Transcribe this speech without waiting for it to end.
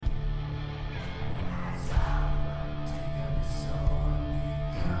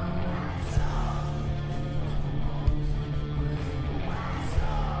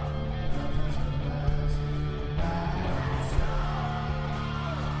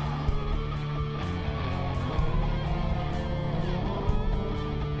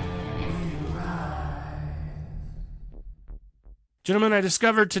Gentlemen, I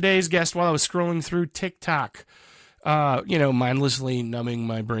discovered today's guest while I was scrolling through TikTok, mindlessly numbing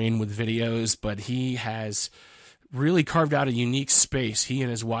my brain with videos, but he has really carved out a unique space. He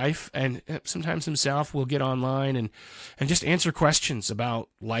and his wife, and sometimes himself, will get online and just answer questions about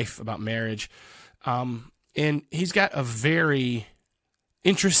life, about marriage. And he's got a very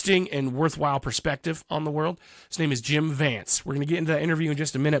interesting and worthwhile perspective on the world. His name is Jim Vance. We're going to get into that interview in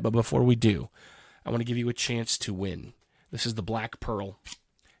just a minute, but before we do, I want to give you a chance to win. This is the Black Pearl.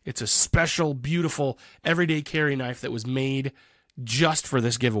 It's a special, beautiful, everyday carry knife that was made just for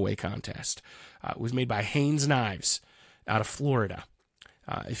this giveaway contest. It was made by Haynes Knives out of Florida.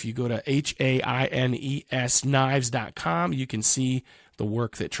 If you go to HAINES knives.com, you can see the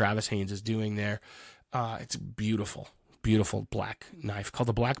work that Travis Haynes is doing there. It's beautiful, beautiful black knife called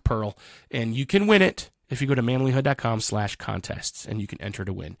the Black Pearl, and you can win it if you go to manlyhood.com/contests, and you can enter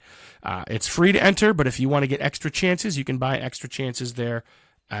to win. It's free to enter, but if you want to get extra chances, you can buy extra chances there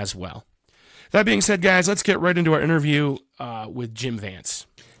as well. That being said, guys, let's get right into our interview with Jim Vance.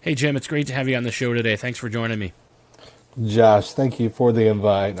 Hey, Jim, it's great to have you on the show today. Thanks for joining me. Josh, thank you for the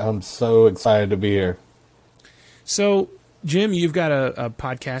invite. I'm so excited to be here. So, Jim, you've got a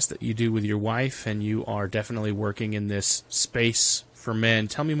podcast that you do with your wife, and you are definitely working in this space for men.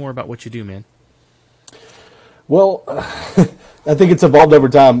 Tell me more about what you do, man. Well, I think it's evolved over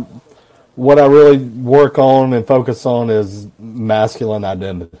time. What I really work on and focus on is masculine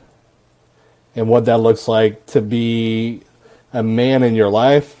identity and what that looks like to be a man in your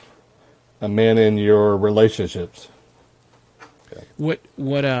life, a man in your relationships. What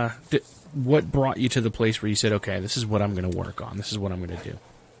brought you to the place where you said, okay, this is what I'm going to work on. This is what I'm going to do?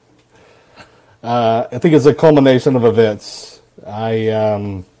 I think it's a culmination of events.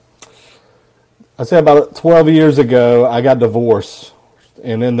 I say about 12 years ago, I got divorced.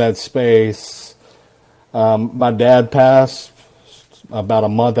 And in that space, my dad passed about a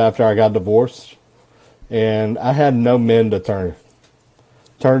month after I got divorced. And I had no men to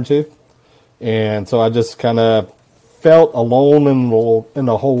turn to. And so I just kind of felt alone in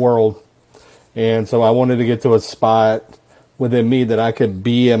the whole world. And so I wanted to get to a spot within me that I could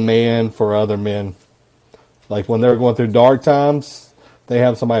be a man for other men. Like when they're going through dark times, they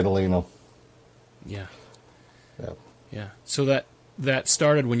have somebody to lean on. Yeah. Yeah. Yeah. So that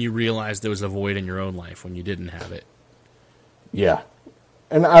started when you realized there was a void in your own life, when you didn't have it. Yeah.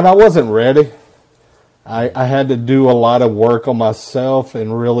 And I wasn't ready. I had to do a lot of work on myself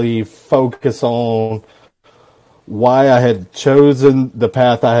and really focus on why I had chosen the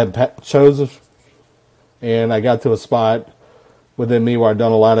path I had chosen. And I got to a spot within me where I'd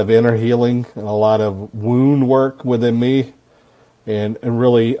done a lot of inner healing and a lot of wound work within me and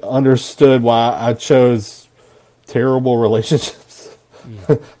really understood why I chose terrible relationships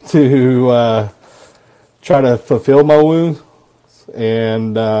to try to fulfill my wounds.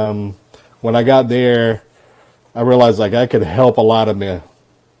 And when I got there, I realized like I could help a lot of men.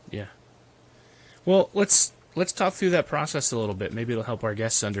 Yeah. Well, let's talk through that process a little bit. Maybe it'll help our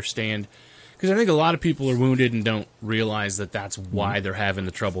guests understand, because I think a lot of people are wounded and don't realize that that's why they're having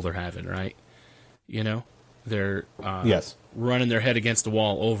the trouble they're having, right? You know, they're yes, running their head against the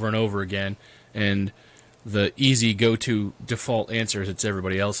wall over and over again, and the easy go-to default answer is it's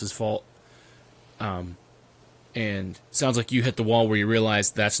everybody else's fault. And it sounds like you hit the wall where you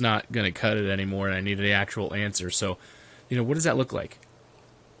realized that's not going to cut it anymore, and I need an actual answer. So, what does that look like?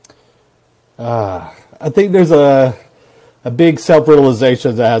 I think there's a big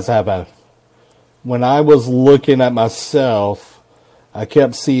self-realization that has happened. When I was looking at myself, I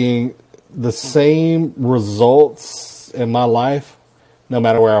kept seeing the same results in my life no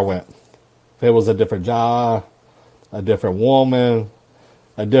matter where I went. If it was a different job, a different woman,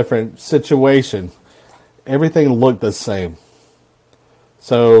 a different situation, everything looked the same.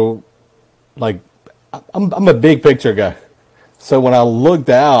 So, like, I'm a big picture guy. So when I looked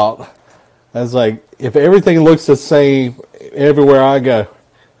out, I was like, if everything looks the same everywhere I go,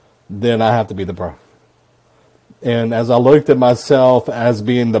 then I have to be the problem. And as I looked at myself as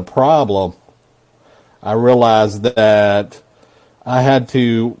being the problem, I realized that I had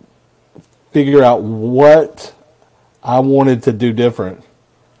to figure out what I wanted to do different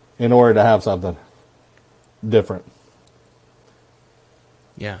in order to have something different.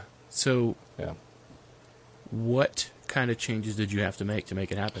 Yeah. So, yeah. What kind of changes did you have to make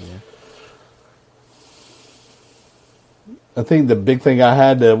it happen, man? I think the big thing I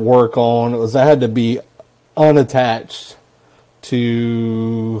had to work on was I had to be unattached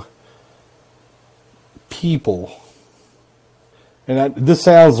to people. And this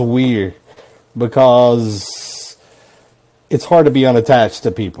sounds weird because it's hard to be unattached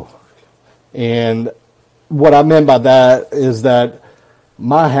to people. And what I meant by that is that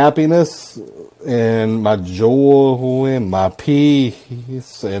my happiness and my joy and my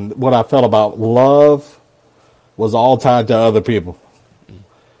peace and what I felt about love was all tied to other people.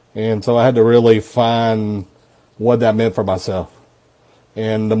 And so I had to really find what that meant for myself.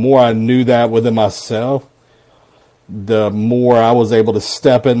 And the more I knew that within myself, the more I was able to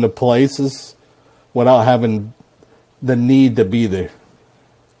step into places without having the need to be there.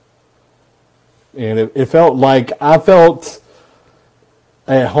 And it felt like I felt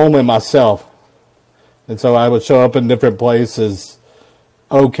at home in myself. And so I would show up in different places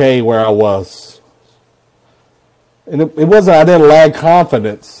okay where I was. And it wasn't, I didn't lack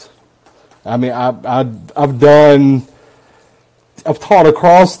confidence. I mean, I've taught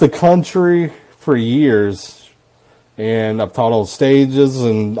across the country for years. And I've taught on stages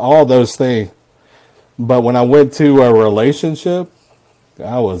and all those things. But when I went to a relationship,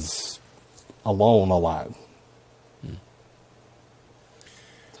 I was alone a lot.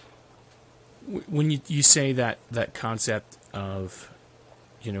 When you say that concept of,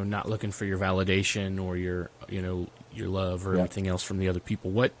 not looking for your validation or your love or anything else from the other people,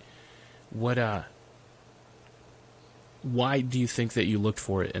 why do you think that you looked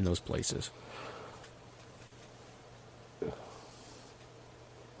for it in those places?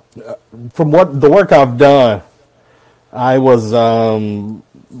 From what the work I've done, I was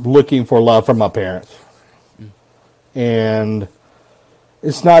looking for love from my parents. And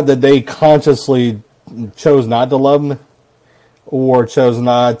it's not that they consciously chose not to love me or chose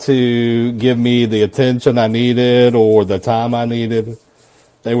not to give me the attention I needed or the time I needed.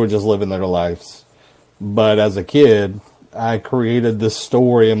 They were just living their lives. But as a kid, I created this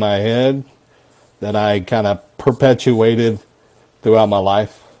story in my head that I kind of perpetuated throughout my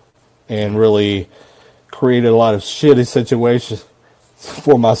life and really created a lot of shitty situations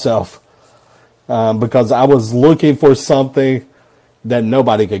for myself because I was looking for something that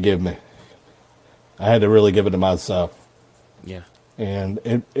nobody could give me. I had to really give it to myself. Yeah.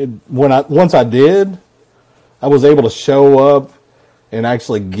 And once I did, I was able to show up and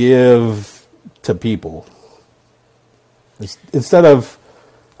actually give to people. Instead of,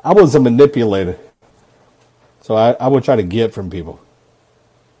 I was a manipulator. So I would try to get from people.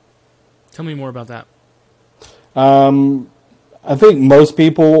 Tell me more about that. I think most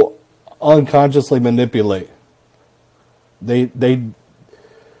people unconsciously manipulate. They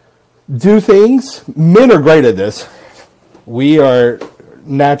do things. Men are great at this. We are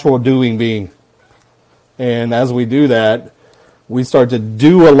natural doing beings. And as we do that, we start to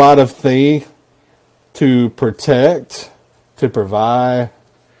do a lot of things to protect, to provide,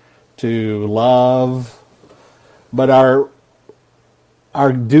 to love. But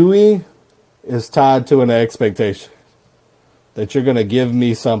our doing is tied to an expectation that you're going to give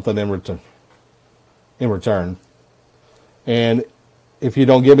me something in return. And if you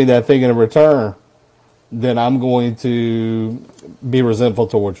don't give me that thing in return, then I'm going to be resentful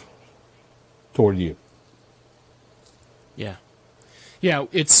toward you. Yeah. Yeah,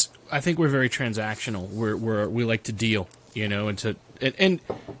 I think we're very transactional. We like to deal, and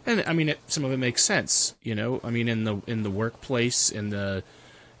I mean some of it makes sense, I mean in the workplace, in the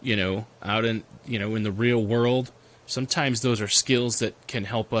out in in the real world, sometimes those are skills that can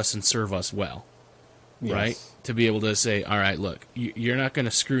help us and serve us well. Yes. Right? To be able to say, all right, look, you're not going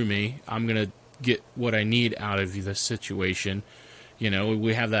to screw me. I'm going to get what I need out of this situation.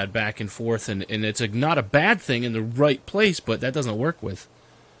 We have that back and forth, and it's not a bad thing in the right place, but that doesn't work with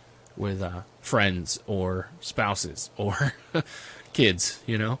friends or spouses or kids,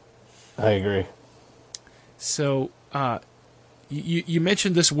 I agree. So you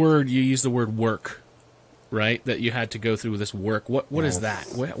mentioned this word, you used the word work, right? That you had to go through this work. What yes. Is that?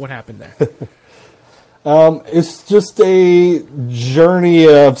 What happened there? It's just a journey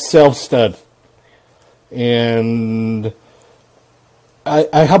of self-study. And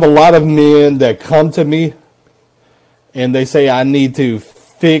I have a lot of men that come to me and they say, I need to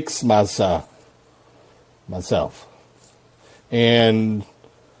fix myself. And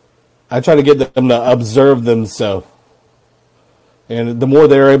I try to get them to observe themselves. And the more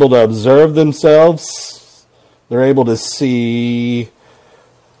they're able to observe themselves, they're able to see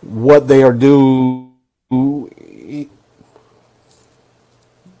what they are doing.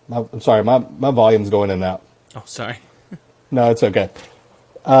 I'm sorry, my volume's going in and out. Oh, sorry. No, it's okay.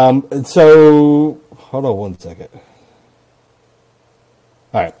 So, hold on one second.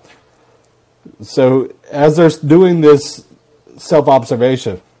 All right. So, as they're doing this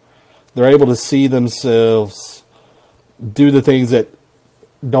self-observation, they're able to see themselves do the things that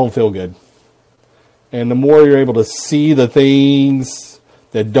don't feel good. And the more you're able to see the things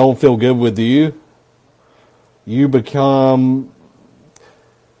that don't feel good with you, you become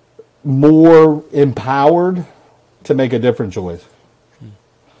more empowered to make a different choice.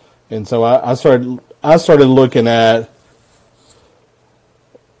 And so I started looking at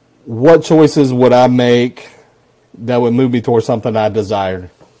what choices would I make that would move me towards something I desired.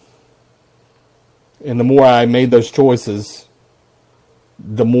 And the more I made those choices,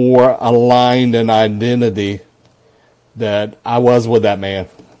 the more aligned in identity that I was with that man.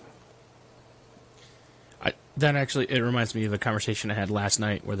 That actually, it reminds me of a conversation I had last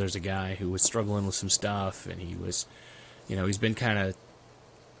night where there's a guy who was struggling with some stuff, and he was, he's been kind of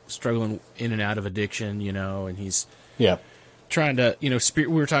struggling in and out of addiction, and he's trying to, we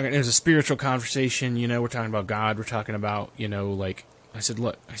were talking, it was a spiritual conversation, we're talking about God, we're talking about, like, I said,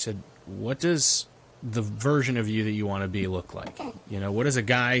 what does the version of you that you want to be look like? What does a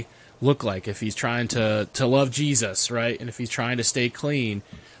guy look like if he's trying to love Jesus, right? And if he's trying to stay clean,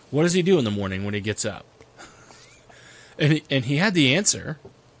 what does he do in the morning when he gets up? And he had the answer,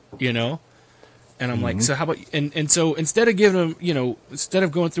 and I'm like, so how about, and so instead of giving him, instead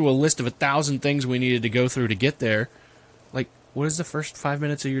of going through a list of 1,000 things we needed to go through to get there, like, what does the first 5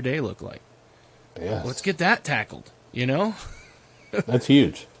 minutes of your day look like? Yes. Let's get that tackled, That's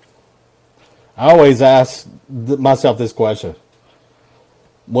huge. I always ask myself this question.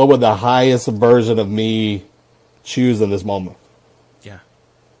 What would the highest version of me choose in this moment? Yeah.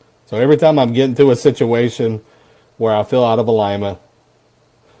 So every time I'm getting to a situation where I feel out of alignment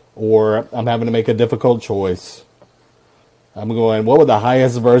or I'm having to make a difficult choice, I'm going, what would the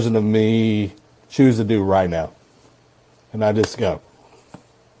highest version of me choose to do right now? And I just go.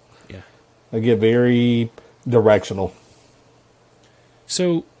 Yeah. I get very directional.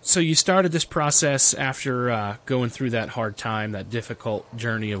 So you started this process after going through that hard time, that difficult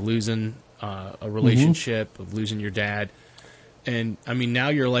journey of losing a relationship, of losing your dad. And, now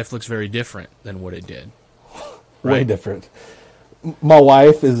your life looks very different than what it did. Right? Way different. My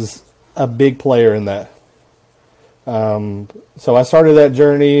wife is a big player in that. So I started that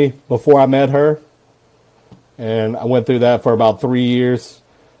journey before I met her. And I went through that for about 3 years.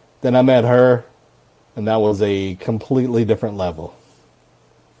 Then I met her. And that was a completely different level.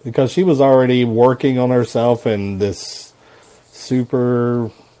 Because she was already working on herself in this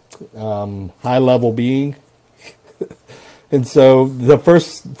super high-level being. And so the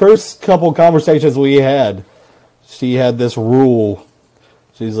first couple conversations we had, she had this rule.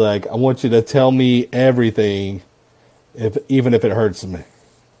 She's like, I want you to tell me everything, even if it hurts me.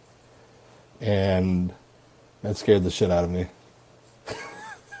 And that scared the shit out of me.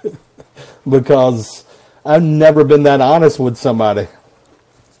 Because I've never been that honest with somebody.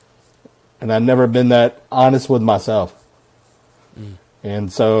 And I've never been that honest with myself.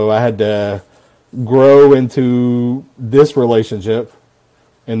 And so I had to grow into this relationship.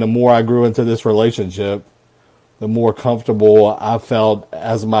 And the more I grew into this relationship, the more comfortable I felt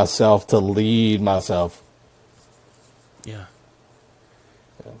as myself to lead myself. Yeah.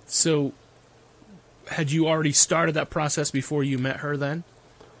 So had you already started that process before you met her then?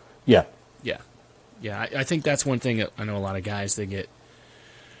 Yeah. Yeah. Yeah. I think that's one thing that I know a lot of guys, they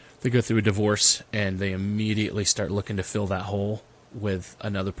go through a divorce and they immediately start looking to fill that hole with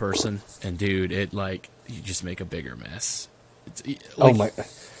another person. And dude, you just make a bigger mess. Oh my!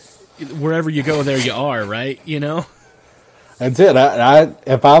 Wherever you go, there you are, right? That's it.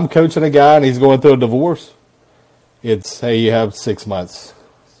 If I'm coaching a guy and he's going through a divorce, it's, hey, you have 6 months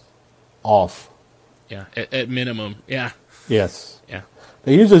off. Yeah, at minimum. Yeah. Yes. Yeah.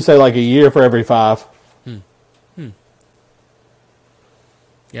 They usually say like a year for every 5.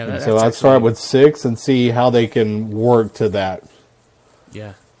 Yeah. So I start with 6 and see how they can work to that.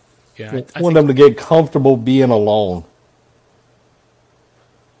 Yeah. Yeah. I want them to get comfortable being alone.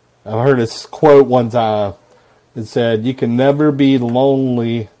 I heard this quote one time. It said, you can never be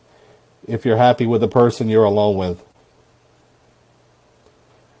lonely if you're happy with the person you're alone with.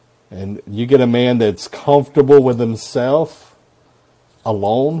 And you get a man that's comfortable with himself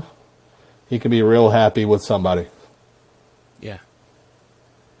alone, he can be real happy with somebody. Yeah.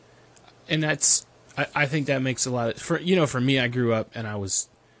 And I think that makes a lot of, for me, I grew up and I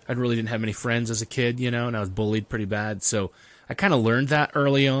really didn't have many friends as a kid, and I was bullied pretty bad. So I kind of learned that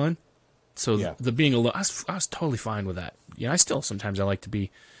early on. So the being alone, I was totally fine with that. I still, sometimes I like to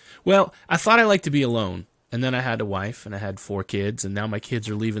be, I thought I liked to be alone. And then I had a wife and I had 4 kids, and now my kids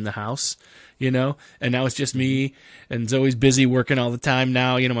are leaving the house, and now it's just me, and Zoe's busy working all the time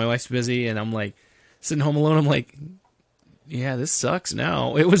now. My wife's busy, and I'm like sitting home alone. I'm like, yeah, this sucks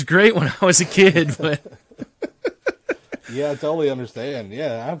now. It was great when I was a kid, but yeah, I totally understand.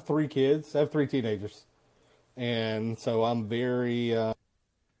 Yeah, I have 3 kids. I have 3 teenagers. And so I'm very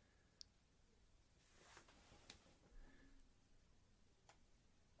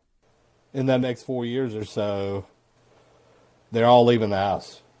in the next 4 years or so, they're all leaving the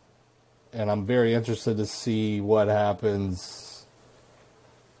house. And I'm very interested to see what happens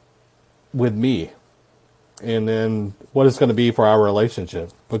with me. And then what it's going to be for our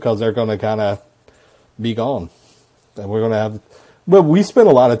relationship. Because they're going to kind of be gone. And we're going to have... But we spend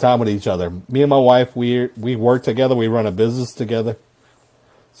a lot of time with each other. Me and my wife, we work together. We run a business together.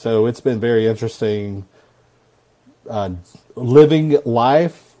 So it's been very interesting living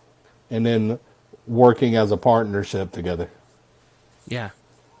life and then working as a partnership together. Yeah.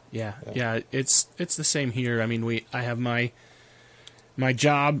 It's the same here. I mean, I have my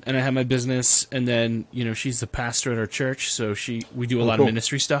job and I have my business, and then she's the pastor at our church, so we do a lot of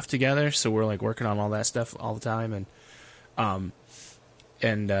ministry stuff together. So we're like working on all that stuff all the time,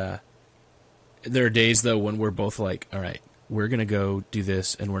 and there are days though when we're both like, all right, we're gonna go do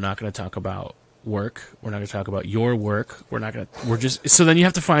this, and we're not gonna talk about work. We're not gonna talk about your work. We're just. So then you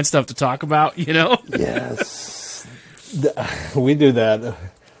have to find stuff to talk about, Yes, we do that.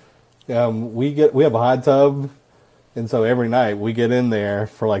 We have a hot tub, and so every night we get in there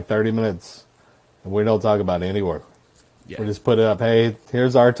for like 30 minutes, and we don't talk about any work. Yeah. We just put it up. Hey,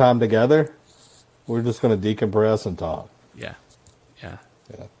 here's our time together. We're just going to decompress and talk.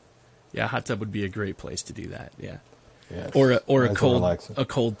 Yeah. Hot tub would be a great place to do that. Yeah. Yes. Or Nice a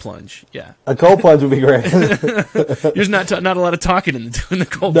cold plunge. Yeah. A cold plunge would be great. There's not a lot of talking in the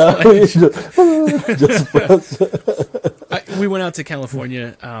cold plunge. We went out to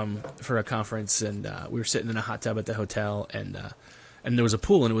California for a conference, and we were sitting in a hot tub at the hotel, and there was a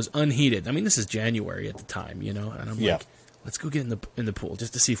pool, and it was unheated. I mean, this is January at the time, and I'm like, let's go get in the pool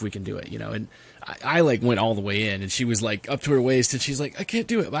just to see if we can do it, And I like went all the way in, and she was like up to her waist, and she's like, I can't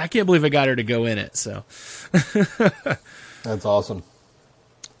do it. I can't believe I got her to go in it. So that's awesome.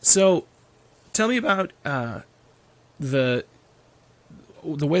 So tell me about the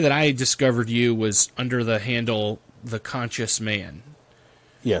way that I discovered you was under the handle The Conscious Man.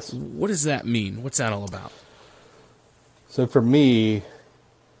 Yes. What does that mean? What's that all about? So for me,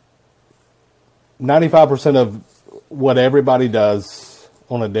 95% of what everybody does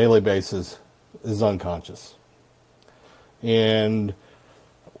on a daily basis is unconscious. And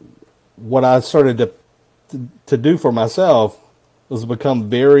what I started to do for myself was become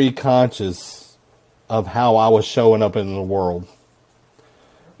very conscious of how I was showing up in the world.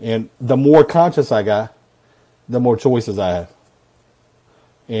 And the more conscious I got, the more choices I had.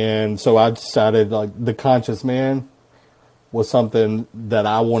 And so I decided like the conscious man was something that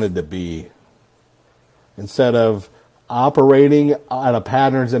I wanted to be. Instead of operating out of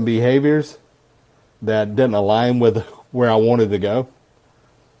patterns and behaviors that didn't align with where I wanted to go,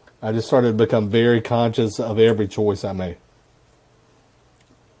 I just started to become very conscious of every choice I made.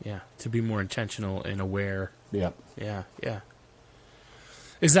 Yeah, to be more intentional and aware. Yeah.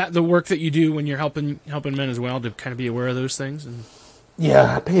 Is that the work that you do when you're helping men as well, to kind of be aware of those things?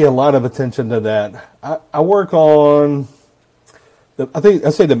 Yeah, I pay a lot of attention to that. I work on, I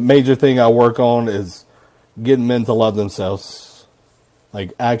say the major thing I work on is getting men to love themselves,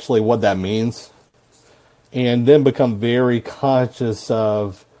 like actually what that means, and then become very conscious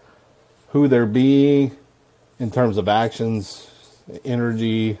of who they're being in terms of actions,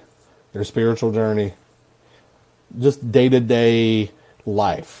 energy, their spiritual journey, just day-to-day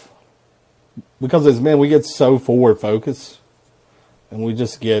life. Because as men, we get so forward focused, and we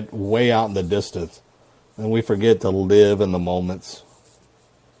just get way out in the distance, and we forget to live in the moments.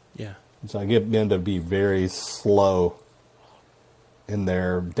 Yeah. So I get men to be very slow in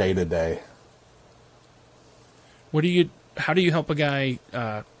their day-to-day. How do you help a guy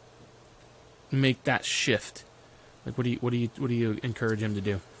make that shift? Like, what do you encourage him to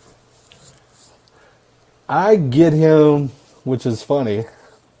do? I get him, which is funny,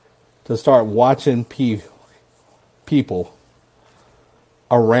 to start watching people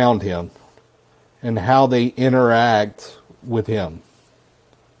around him and how they interact with him.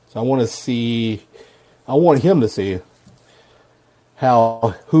 So I want him to see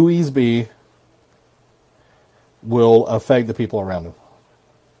how who he's be will affect the people around him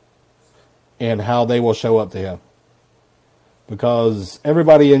and how they will show up to him. Because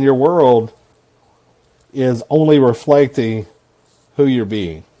everybody in your world is only reflecting who you're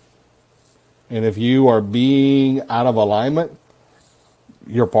being. And if you are being out of alignment,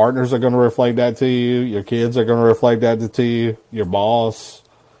 your partners are going to reflect that to you. Your kids are going to reflect that to you. Your boss,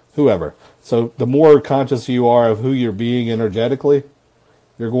 whoever. So the more conscious you are of who you're being energetically,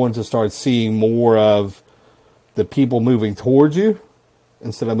 you're going to start seeing more of the people moving towards you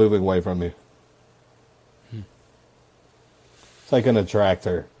instead of moving away from you. It's like an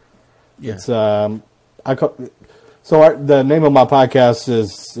attractor. Yeah. It's So the name of my podcast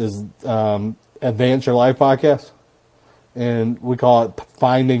is Advance Your Life Podcast, and we call it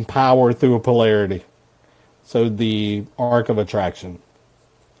Finding Power Through a Polarity. So the arc of attraction.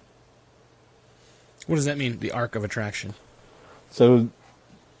 What does that mean, the arc of attraction? So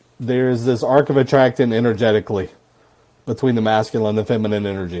there's this arc of attraction energetically between the masculine and feminine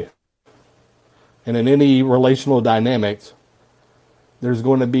energy. And in any relational dynamics, there's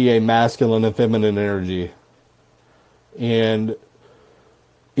going to be a masculine and feminine energy. And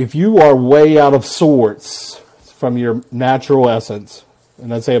if you are way out of sorts from your natural essence,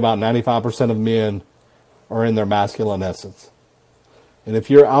 and I'd say about 95% of men are in their masculine essence. And if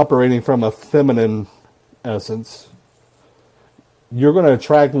you're operating from a feminine essence, you're going to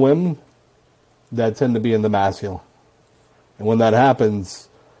attract women that tend to be in the masculine. And when that happens,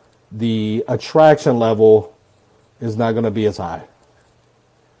 the attraction level is not going to be as high.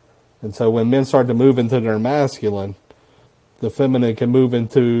 And so when men start to move into their masculine, the feminine can move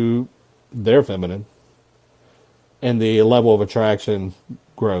into their feminine, and the level of attraction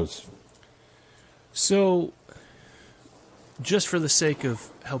grows. So, just for the sake of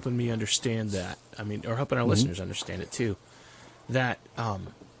helping me understand that, I mean, or helping our listeners understand it too, that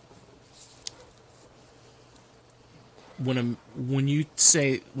when you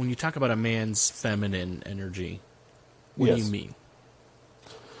talk about a man's feminine energy, what do you mean?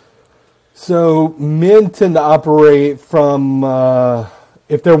 So men tend to operate from,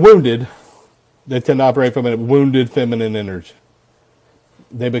 if they're wounded, they tend to operate from a wounded feminine energy.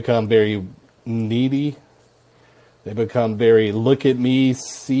 They become very needy. They become very look at me,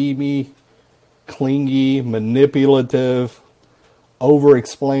 see me, clingy, manipulative,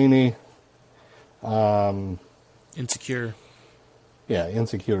 over-explaining. Insecure. Yeah,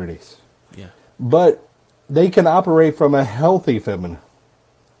 insecurities. Yeah. But they can operate from a healthy feminine.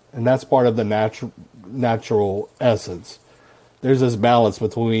 And that's part of the natural essence. There's this balance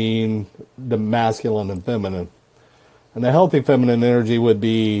between the masculine and feminine. And the healthy feminine energy would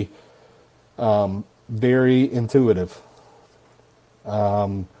be very intuitive.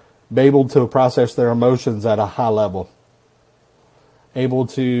 Be able to process their emotions at a high level. Able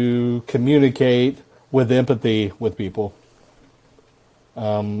to communicate with empathy with people.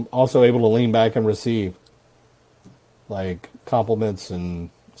 Also able to lean back and receive. Like compliments and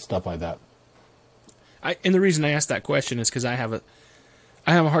stuff like that. And the reason I asked that question is because I have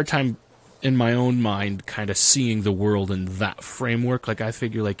a hard time in my own mind kind of seeing the world in that framework. Like I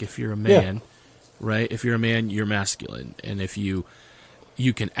figure, like if you're a man, right? If you're a man, you're masculine, and if you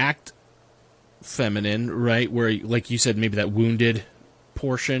can act feminine, right? Where, like you said, maybe that wounded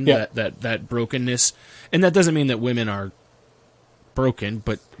portion, that brokenness, and that doesn't mean that women are broken,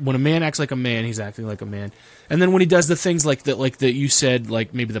 but when a man acts like a man, he's acting like a man. And then when he does the things like that you said,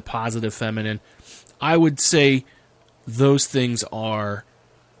 like maybe the positive feminine, I would say those things are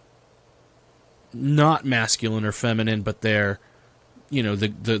not masculine or feminine, but they're,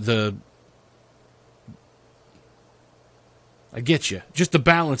 the I get you. Just the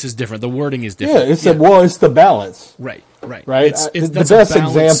balance is different. The wording is different. Yeah, it's the balance. Right. Right. It's the best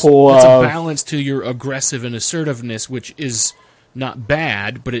example it's of a balance to your aggressive and assertiveness, which is not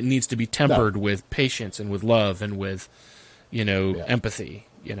bad, but it needs to be tempered with patience and with love and with, empathy,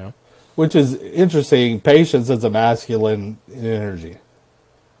 Which is interesting. Patience is a masculine energy.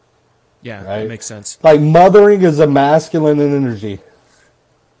 Yeah, right? That makes sense. Like mothering is a masculine energy.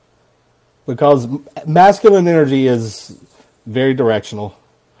 Because masculine energy is very directional,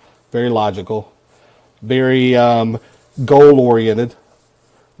 very logical, very goal-oriented.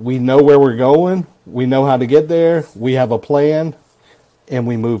 We know where we're going. We know how to get there. We have a plan, and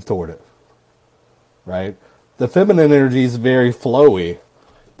we move toward it. Right? The feminine energy is very flowy.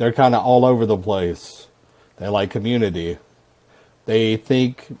 They're kind of all over the place. They like community. They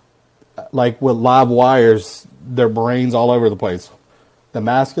think, like with live wires, their brains all over the place. The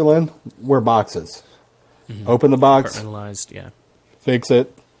masculine, we're boxes. Mm-hmm. Open the box. Compartmentalized, yeah. Fix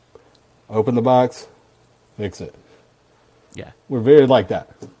it. Open the box. Fix it. Yeah. We're very like that.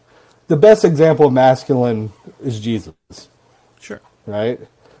 The best example of masculine is Jesus. Sure. Right?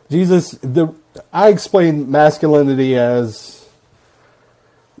 Jesus, I explain masculinity as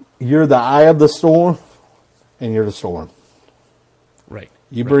you're the eye of the storm and you're the storm. Right.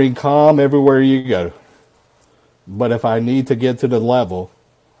 You bring calm everywhere you go. But if I need to get to the level,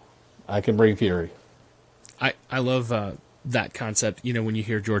 I can bring fury. I love that concept. When you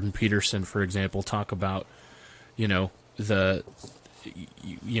hear Jordan Peterson, for example, talk about, we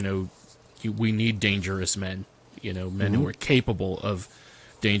need dangerous men, men who are capable of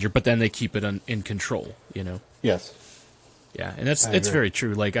danger, but then they keep it in control, Yes. Yeah, and it's very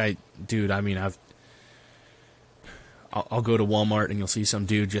true. Like I've I'll go to Walmart and you'll see some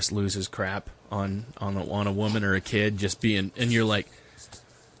dude just lose his crap on a woman or a kid just being, and you're like,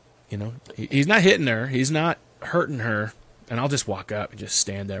 you know, he's not hitting her, he's not hurting her, and I'll just walk up and just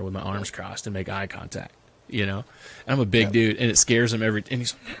stand there with my arms crossed and make eye contact, you know. And I'm a big dude, and it scares him and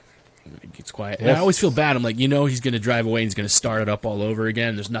he gets quiet. And I always feel bad. I'm like, you know, he's going to drive away and he's going to start it up all over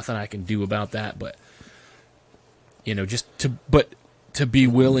again. There's nothing I can do about that, but you know, to be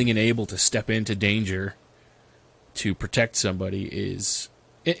willing and able to step into danger to protect somebody is,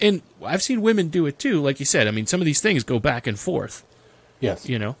 and I've seen women do it too. Like you said, I mean, some of these things go back and forth. Yes.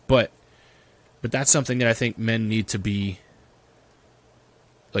 You know, but that's something that I think men need to be,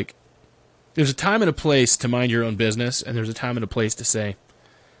 like, there's a time and a place to mind your own business, and there's a time and a place to say,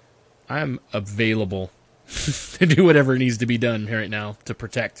 I'm available to do whatever needs to be done right now to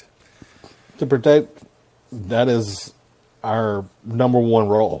protect. To protect, that is our number one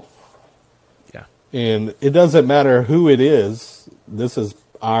role. Yeah. And it doesn't matter who it is, this is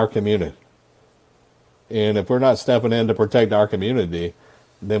our community. And if we're not stepping in to protect our community,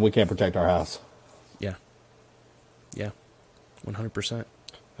 then we can't protect our house. Yeah. Yeah. 100%.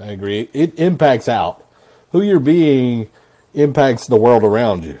 I agree. It impacts out. Who you're being impacts the world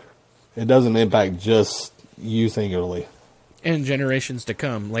around you. It doesn't impact just you singularly. And generations to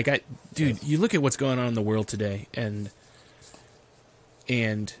come. Like, dude, you look at what's going on in the world today, and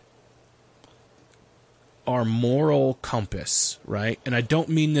our moral compass, right? And I don't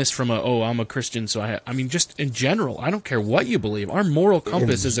mean this from I'm a Christian, so I mean, just in general, I don't care what you believe. Our moral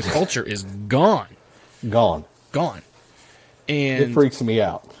compass as a culture is gone. Gone. And it freaks me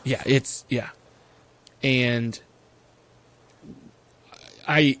out. Yeah, and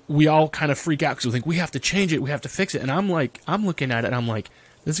we all kind of freak out because we think we have to change it, we have to fix it. And I'm looking at it and I'm like,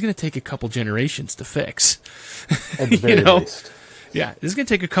 this is going to take a couple generations to fix. At the very least. Yeah, this is going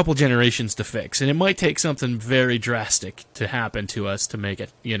to take a couple generations to fix, and it might take something very drastic to happen to us to make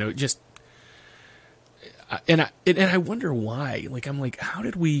it, you know, just. And I wonder why. Like, I'm like, how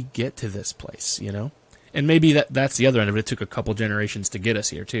did we get to this place, you know? And maybe that's the other end of it. It took a couple generations to get us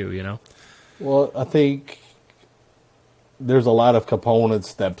here too, you know? Well, I think there's a lot of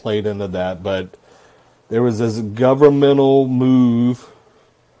components that played into that, but there was this governmental move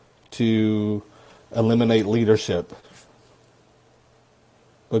to eliminate leadership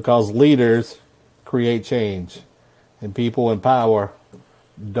because leaders create change and people in power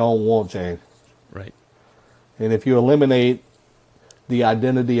don't want change. Right. And if you eliminate the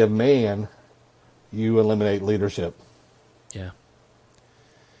identity of man, you eliminate leadership. Yeah.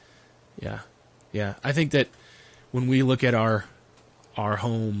 Yeah. Yeah. I think that when we look at our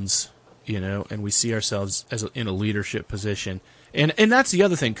homes, you know, and we see ourselves in a leadership position, and that's the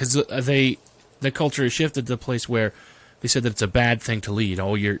other thing, because the culture has shifted to the place where they said that it's a bad thing to lead.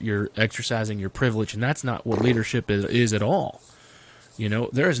 Oh, you're exercising your privilege, and that's not what leadership is at all. You know,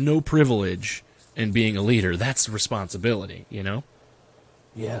 there is no privilege in being a leader. That's responsibility, you know?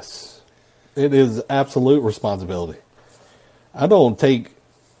 Yes. It is absolute responsibility. I don't take,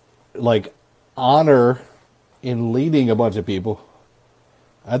 like, honor in leading a bunch of people.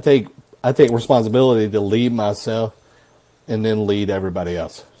 I take responsibility to lead myself and then lead everybody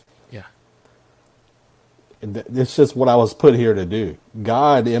else. Yeah. And it's just what I was put here to do.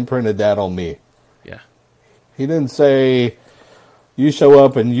 God imprinted that on me. Yeah. He didn't say, you show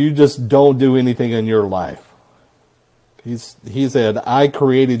up and you just don't do anything in your life. He said, I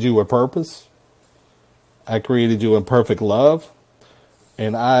created you with purpose. I created you in perfect love.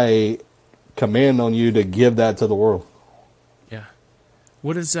 And I command on you to give that to the world. Yeah.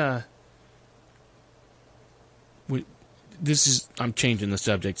 What is, this is, I'm changing the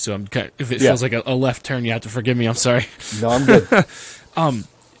subject, so I'm kind of, if it feels like a left turn, you have to forgive me. I'm sorry. No, I'm good.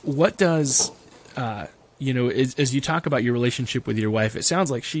 What does, you know, as you talk about your relationship with your wife, it sounds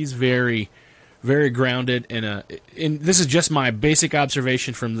like she's very, very grounded and this is just my basic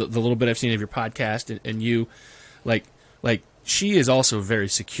observation from the little bit I've seen of your podcast and you, like she is also very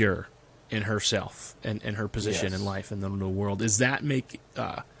secure in herself and her position in life and in the world. Does that make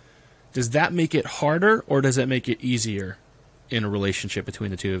it harder, or does that make it easier in a relationship between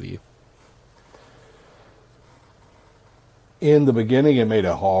the two of you? In the beginning, it made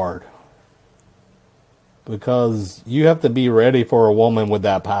it hard because you have to be ready for a woman with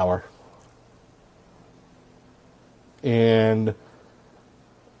that power. And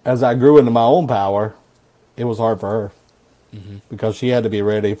as I grew into my own power, it was hard for her because she had to be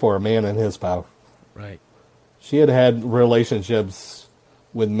ready for a man in his power. Right. She had relationships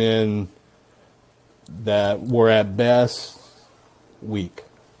with men that were at best weak.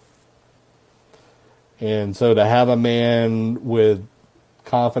 And so to have a man with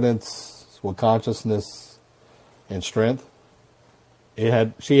confidence, with consciousness, and strength,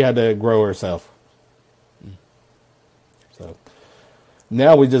 she had to grow herself. So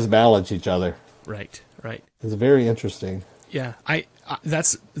now we just balance each other. Right. It's very interesting. Yeah,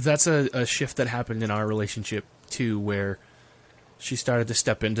 that's a shift that happened in our relationship too, where she started to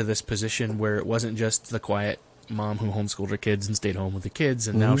step into this position where it wasn't just the quiet mom who homeschooled her kids and stayed home with the kids,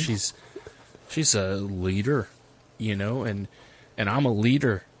 and now she's a leader, and I'm a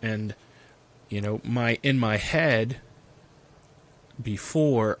leader, and in my head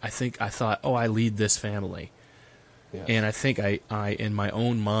before, I thought, oh, I lead this family. Yeah. And I think I in my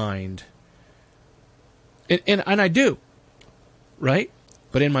own mind, and I do, right?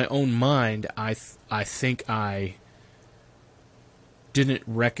 But in my own mind, I think I didn't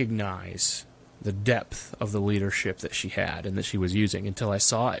recognize the depth of the leadership that she had and that she was using until I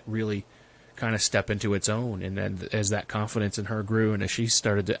saw it really kind of step into its own. And then as that confidence in her grew and as she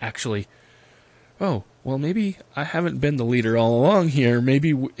started to actually, oh, well, maybe I haven't been the leader all along here.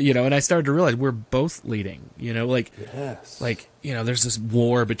 Maybe, and I started to realize we're both leading, yes. There's this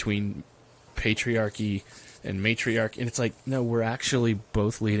war between patriarchy and matriarchy. And it's like, no, we're actually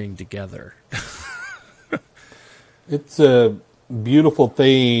both leading together. It's a beautiful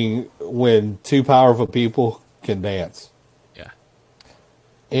thing when two powerful people can dance. Yeah.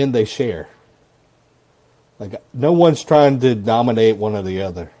 And they share. Like, no one's trying to dominate one or the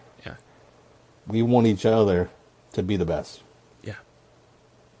other. Yeah. We want each other to be the best. Yeah.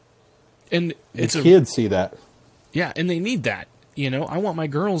 And kids see that. Yeah, and they need that. I want my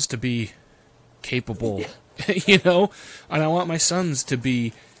girls to be capable, and I want my sons to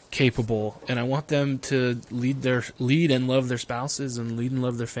be capable, and I want them to lead and love their spouses and lead and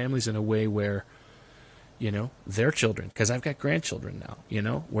love their families in a way where, their children, because I've got grandchildren now,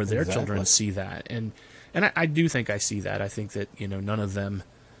 where their children see that, and I do think I see that. I think that none of them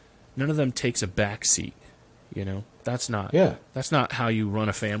takes a back seat. That's not how you run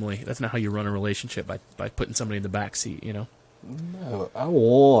a family. That's not how you run a relationship by putting somebody in the back seat. No,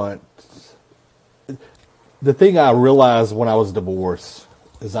 the thing I realized when I was divorced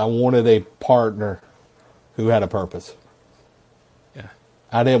is I wanted a partner who had a purpose. Yeah.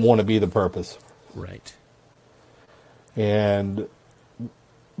 I didn't want to be the purpose. Right. And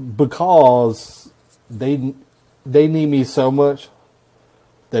because they need me so much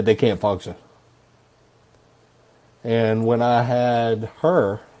that they can't function. And when I had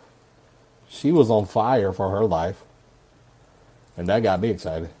her, she was on fire for her life. And that got me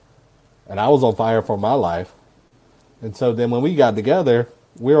excited. And I was on fire for my life. And so then when we got together,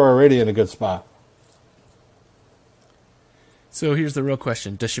 we were already in a good spot. So here's the real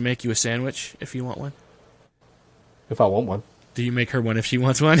question. Does she make you a sandwich if you want one? If I want one. Do you make her one if she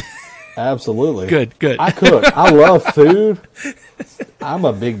wants one? Absolutely. Good. I cook. I love food. I'm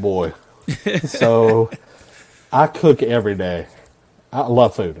a big boy. So I cook every day. I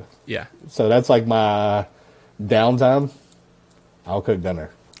love food. Yeah. So that's like my downtime. I'll cook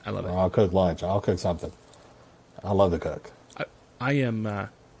dinner. I love it. Or I'll cook lunch. I'll cook something. I love to cook. I'm a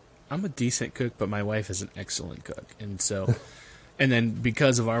decent cook, but my wife is an excellent cook. And so, and then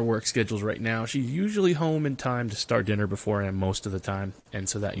because of our work schedules right now, she's usually home in time to start dinner before I am most of the time. And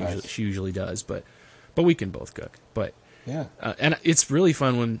so that she usually does, but we can both cook. But yeah. And it's really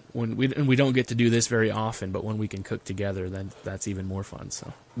fun when we don't get to do this very often, but when we can cook together, then that's even more fun.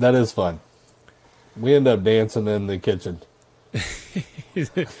 So that is fun. We end up dancing in the kitchen.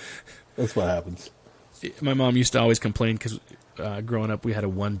 That's what happens. My mom used to always complain because growing up we had a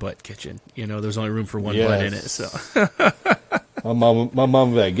one butt kitchen. There's only room for one butt in it. So my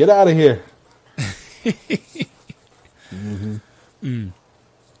mom was like, "Get out of here."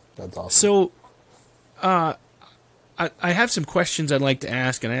 That's awesome. So, I have some questions I'd like to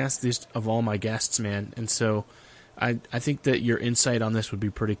ask, and I ask this of all my guests, man. And so, I think that your insight on this would be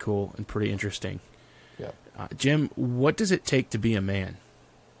pretty cool and pretty interesting. Yeah. Jim, what does it take to be a man?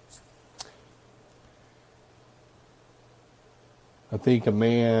 I think a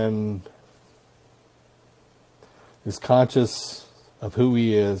man is conscious of who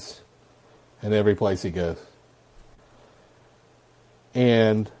he is in every place he goes.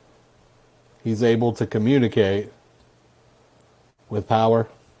 And he's able to communicate with power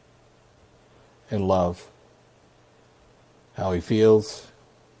and love how he feels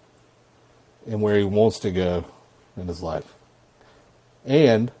and where he wants to go in his life.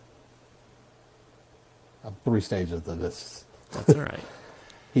 And I'm 3 stages of this. That's all right.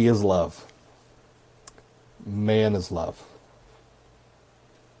 He is love. Man is love.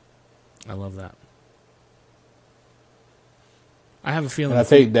 I love that. I have a feeling. And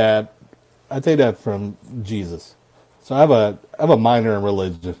I take that from Jesus. So I have a minor in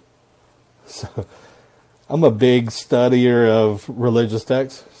religion. So I'm a big studier of religious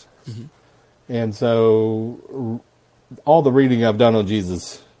texts. Mm-hmm. And so all the reading I've done on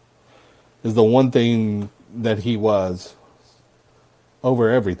Jesus is the one thing that he was over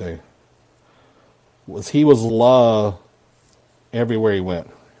everything. He was love everywhere he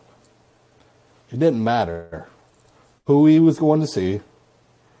went. It didn't matter who he was going to see.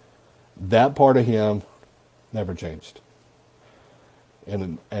 That part of him never changed.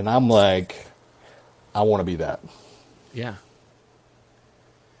 And I'm like, I want to be that. Yeah.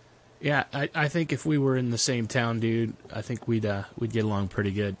 Yeah, I think if we were in the same town, dude, I think we'd get along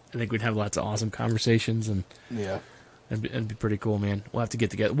pretty good. I think we'd have lots of awesome conversations, and Yeah. it'd be pretty cool, man. We'll have to get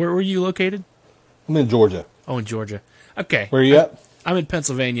together. Where were you located? I'm in Georgia. Oh, in Georgia. Okay. Where are you at? I'm in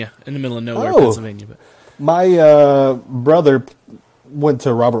Pennsylvania, in the middle of nowhere, Oh. Pennsylvania. But My brother went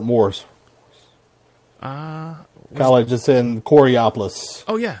to Robert Morris College. It's in Coriopolis,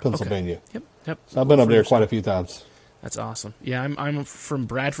 oh yeah, Pennsylvania. Okay. Yep. So I've been up there quite a few times. That's awesome. Yeah, I'm from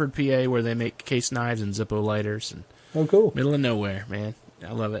Bradford, PA, where they make case knives and Zippo lighters, and Oh, cool. middle of nowhere, man.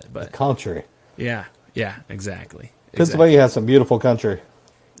 I love it. But Country. yeah, exactly. Pennsylvania has some beautiful country.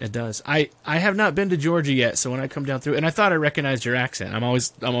 It does. I have not been to Georgia yet, so when I come down through, and I thought I recognized your accent. I'm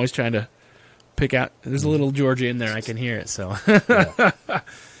always trying to pick out. There's a little Georgia in there. I can hear it. So Yeah.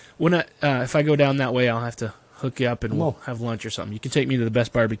 when if I go down that way, I'll have to hook you up and we'll have lunch or something. You can take me to the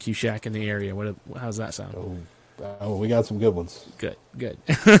best barbecue shack in the area. How's that sound? Oh, we got some good ones. Good.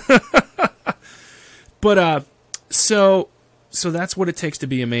 But so that's what it takes to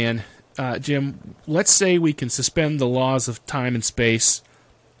be a man, Jim. Let's say we can suspend the laws of time and space,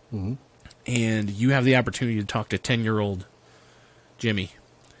 and you have the opportunity to talk to 10-year-old Jimmy.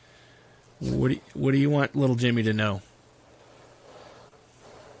 What do you want little Jimmy to know?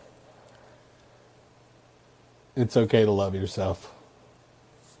 It's okay to love yourself.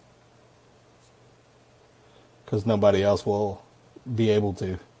 Because nobody else will be able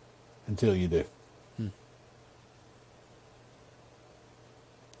to until you do.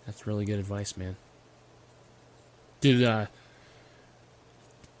 That's really good advice, man. Did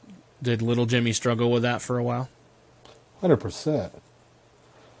little Jimmy struggle with that for a while? 100%.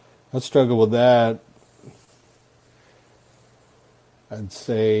 I struggled with that, I'd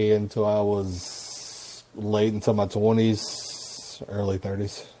say, until I was late into my 20s, early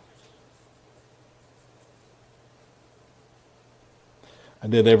 30s. I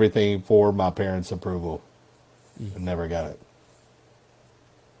did everything for my parents' approval and never got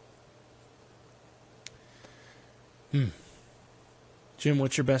it. Jim,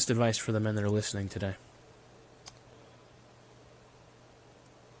 what's your best advice for the men that are listening today?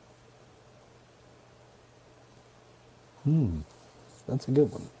 That's a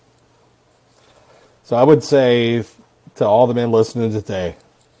good one. So I would say to all the men listening today,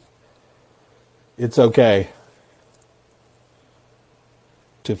 it's okay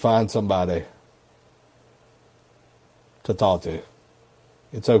to find somebody to talk to.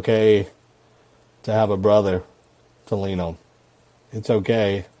 It's okay to have a brother to lean on. It's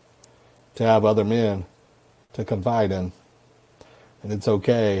okay to have other men to confide in. And it's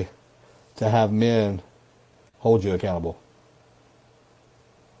okay to have men hold you accountable.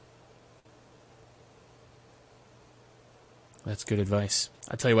 That's good advice.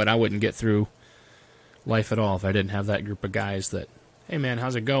 I tell you what, I wouldn't get through life at all if I didn't have that group of guys that, hey man,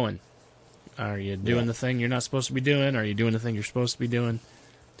 how's it going? Are you doing the thing you're not supposed to be doing? Are you doing the thing you're supposed to be doing?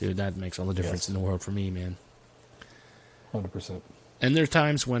 Dude, that makes all the difference in the world for me, man. 100%. And there's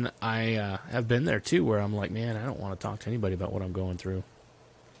times when I have been there too, where I'm like, man, I don't want to talk to anybody about what I'm going through.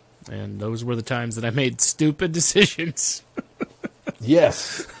 And those were the times that I made stupid decisions.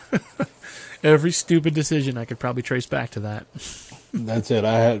 Yes. Every stupid decision I could probably trace back to that. That's it.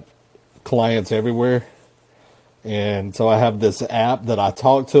 I had clients everywhere. And so I have this app that I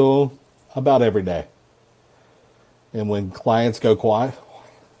talk to them about every day. And when clients go quiet,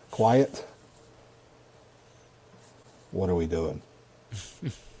 what are we doing?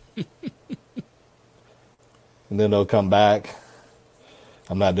 And then they'll come back.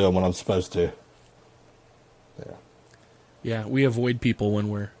 I'm not doing what I'm supposed to. Yeah. Yeah, we avoid people when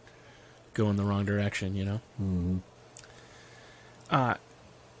we're going the wrong direction, you know? Mm-hmm.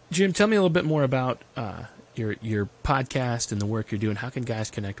 Jim, tell me a little bit more about your podcast and the work you're doing. How can guys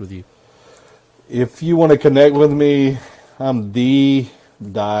connect with you? If you want to connect with me, I'm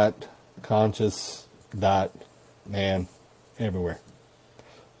the.conscious.man everywhere.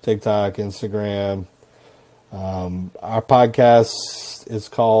 TikTok, Instagram. Our podcast is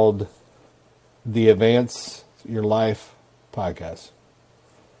called the Vance Your Life Podcast.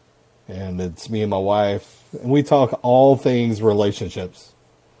 And it's me and my wife. And we talk all things relationships.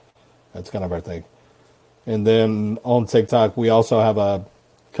 That's kind of our thing. And then on TikTok, we also have a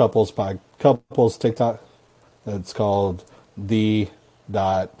couples TikTok. It's called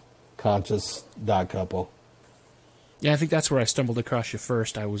the.conscious.couple. Yeah, I think that's where I stumbled across you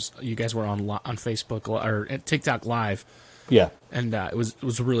first. You guys were on Facebook or at TikTok Live. Yeah. And it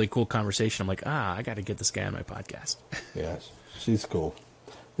was a really cool conversation. I'm like, I got to get this guy on my podcast. Yeah, she's cool.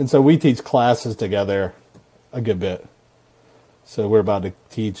 And so we teach classes together a good bit. So we're about to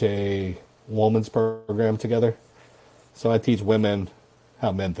teach a woman's program together. So I teach women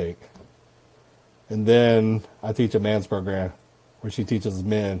how men think. And then I teach a man's program where she teaches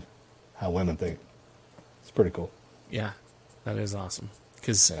men how women think. It's pretty cool. Yeah, that is awesome.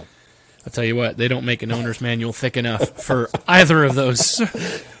 Because I'll tell you what, they don't make an owner's manual thick enough for either of those.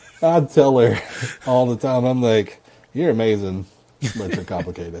 I tell her all the time, I'm like, you're amazing, but you're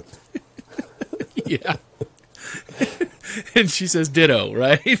complicated. Yeah. And she says ditto,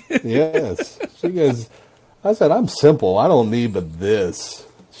 right? Yes. She goes, I said, I'm simple. I don't need but this.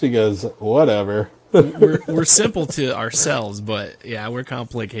 She goes, whatever. We're simple to ourselves, but yeah, we're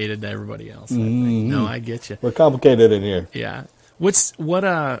complicated to everybody else. No, I get you. We're complicated in here. Yeah. What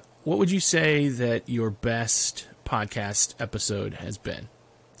would you say that your best podcast episode has been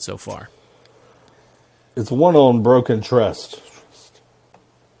so far? It's one on broken trust.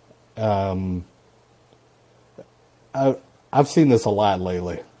 I've seen this a lot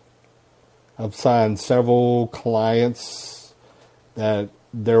lately. I've signed several clients that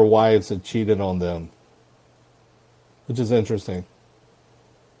their wives had cheated on them, which is interesting.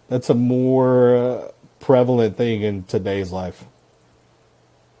 That's a more prevalent thing in today's life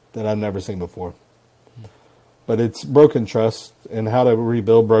that I've never seen before. But it's broken trust and how to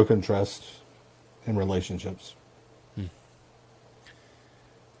rebuild broken trust in relationships. It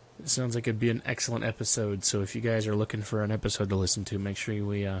sounds like it'd be an excellent episode. So if you guys are looking for an episode to listen to, make sure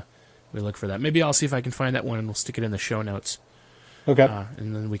we look for that. Maybe I'll see if I can find that one and we'll stick it in the show notes. Okay.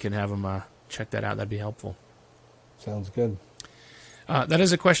 And then we can have them check that out. That'd be helpful. Sounds good. That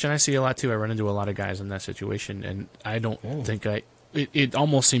is a question I see a lot too. I run into a lot of guys in that situation, and I don't think it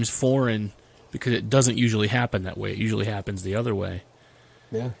almost seems foreign because it doesn't usually happen that way. It usually happens the other way.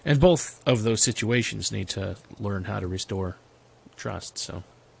 Yeah. And both of those situations need to learn how to restore trust. So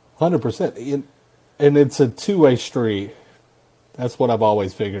 100%. And it's a two-way street. That's what I've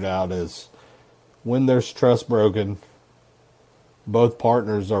always figured out is when there's trust broken, both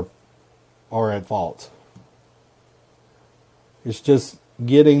partners are at fault. It's just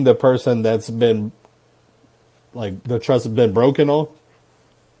getting the person that's been, like, the trust has been broken on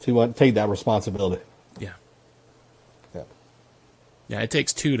to take that responsibility. Yeah. Yeah. Yeah, it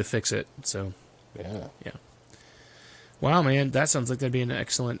takes two to fix it. So Yeah. Wow, man, that sounds like that'd be an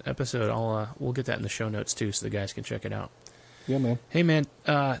excellent episode. We'll get that in the show notes too, so the guys can check it out. Yeah, man. Hey, man,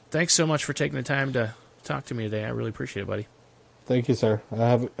 thanks so much for taking the time to talk to me today. I really appreciate it, buddy. Thank you, sir.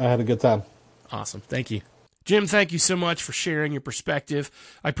 I had a good time. Awesome. Thank you. Jim, thank you so much for sharing your perspective.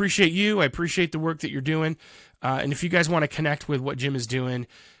 I appreciate you. I appreciate the work that you're doing. And if you guys want to connect with what Jim is doing,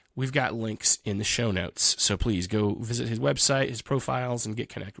 we've got links in the show notes. So please go visit his website, his profiles, and get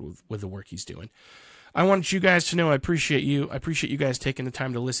connected with the work he's doing. I want you guys to know I appreciate you. I appreciate you guys taking the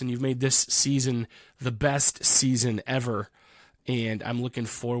time to listen. You've made this season the best season ever. And I'm looking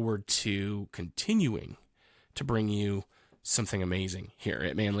forward to continuing to bring you something amazing here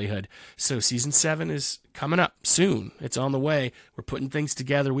at Manlyhood. So season 7 is coming up soon. It's on the way. We're putting things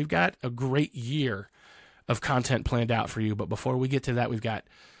together. We've got a great year of content planned out for you. But before we get to that, we've got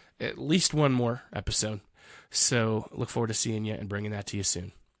at least one more episode. So look forward to seeing you and bringing that to you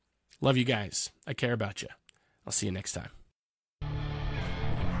soon. Love you guys. I care about you. I'll see you next time.